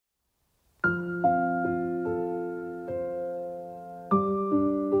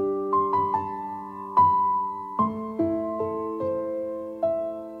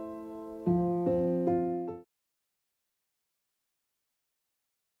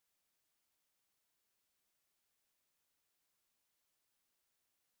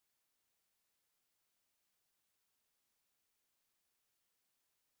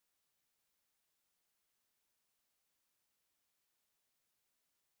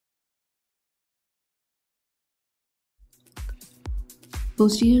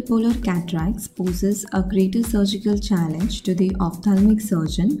Posterior polar cataracts poses a greater surgical challenge to the ophthalmic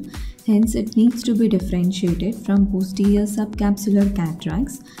surgeon, hence it needs to be differentiated from posterior subcapsular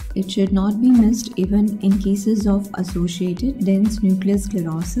cataracts. It should not be missed even in cases of associated dense nucleus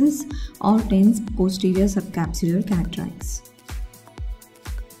sclerosis or dense posterior subcapsular cataracts.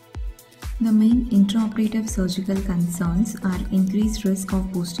 The main intraoperative surgical concerns are increased risk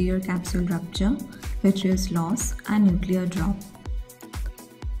of posterior capsule rupture, vitreous loss, and nuclear drop.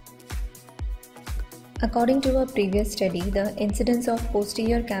 According to a previous study, the incidence of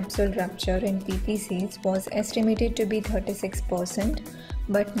posterior capsule rupture in PPCs was estimated to be 36%,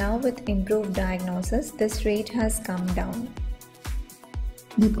 but now with improved diagnosis, this rate has come down.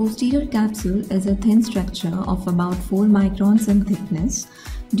 The posterior capsule is a thin structure of about 4 microns in thickness.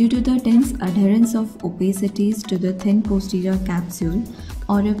 Due to the dense adherence of opacities to the thin posterior capsule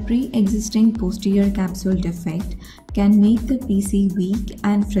or a pre-existing posterior capsule defect can make the PC weak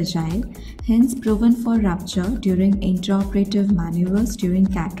and fragile, hence proven for rupture during intraoperative maneuvers during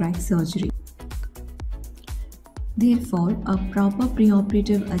cataract surgery. Therefore, a proper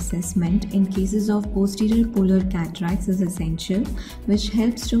preoperative assessment in cases of posterior polar cataracts is essential, which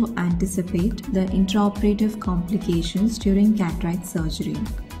helps to anticipate the intraoperative complications during cataract surgery.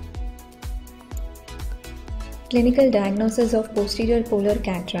 Clinical diagnosis of posterior polar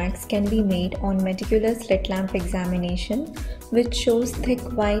cataracts can be made on meticulous slit lamp examination, which shows thick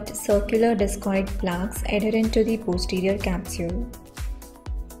white circular discoid plaques adherent to the posterior capsule.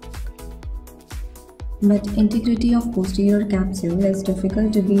 But integrity of posterior capsule is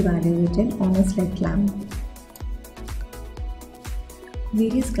difficult to be evaluated on a slit lamp.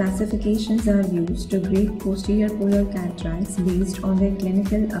 Various classifications are used to grade posterior polar cataracts based on their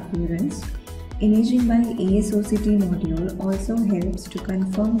clinical appearance. Imaging by AS OCT module also helps to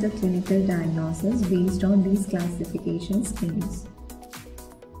confirm the clinical diagnosis based on these classification schemes.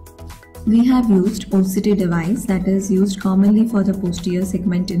 We have used OCT device that is used commonly for the posterior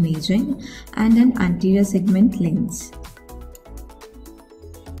segment imaging and an anterior segment lens.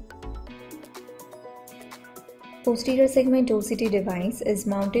 Posterior segment OCT device is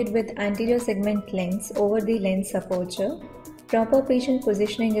mounted with anterior segment lens over the lens aperture. Proper patient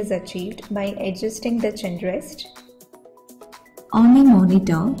positioning is achieved by adjusting the chin rest. On a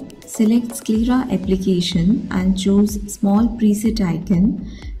monitor, select sclera application and choose small preset icon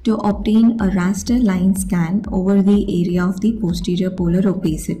to obtain a raster line scan over the area of the posterior polar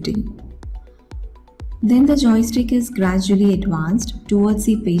opacity. Then the joystick is gradually advanced towards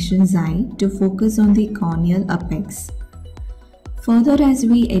the patient's eye to focus on the corneal apex. Further, as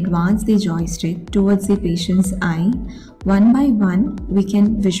we advance the joystick towards the patient's eye, one by one we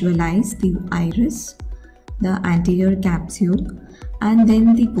can visualize the iris, the anterior capsule, and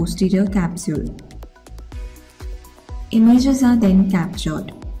then the posterior capsule. Images are then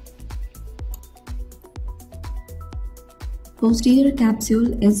captured. Posterior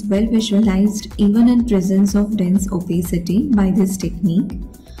capsule is well visualized even in presence of dense opacity by this technique.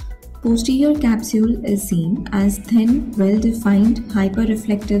 Posterior capsule is seen as thin, well-defined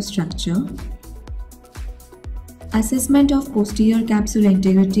hyperreflective structure. Assessment of posterior capsule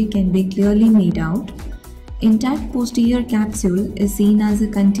integrity can be clearly made out. Intact posterior capsule is seen as a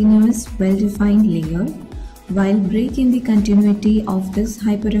continuous, well-defined layer, while break in the continuity of this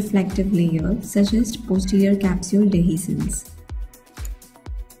hyperreflective layer suggests posterior capsule dehiscence.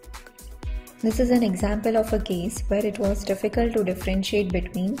 This is an example of a case where it was difficult to differentiate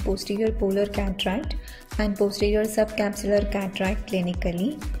between posterior polar cataract and posterior subcapsular cataract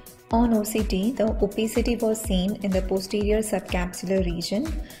clinically. On OCT, the opacity was seen in the posterior subcapsular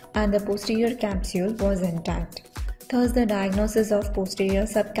region and the posterior capsule was intact. Thus, the diagnosis of posterior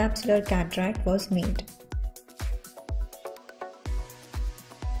subcapsular cataract was made.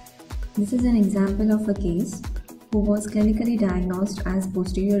 This is an example of a case who was clinically diagnosed as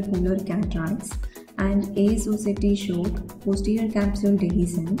posterior polar cataracts, and AS OCT showed posterior capsule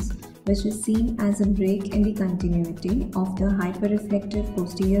dehiscence, which is seen as a break in the continuity of the hyperreflective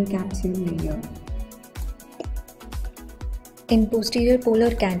posterior capsule layer. In posterior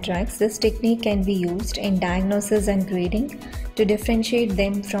polar cataracts, this technique can be used in diagnosis and grading to differentiate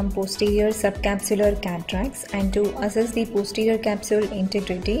them from posterior subcapsular cataracts and to assess the posterior capsule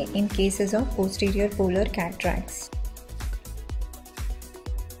integrity in cases of posterior polar cataracts.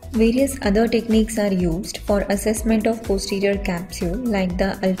 Various other techniques are used for assessment of posterior capsule, like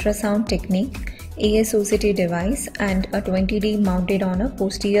the ultrasound technique, AS OCT device, and a 20D mounted on a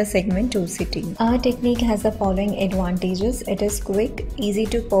posterior segment OCT. Our technique has the following advantages. It is quick, easy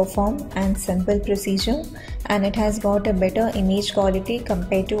to perform and simple procedure, and it has got a better image quality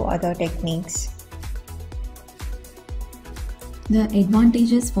compared to other techniques. The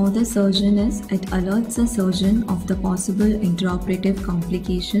advantages for the surgeon is it alerts the surgeon of the possible intraoperative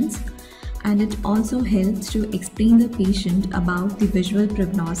complications, and it also helps to explain the patient about the visual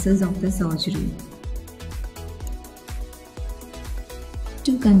prognosis of the surgery.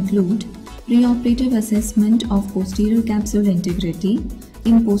 To conclude, preoperative assessment of posterior capsule integrity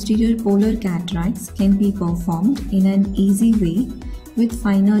in posterior polar cataracts can be performed in an easy way with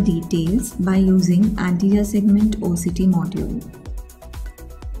finer details by using anterior segment OCT module.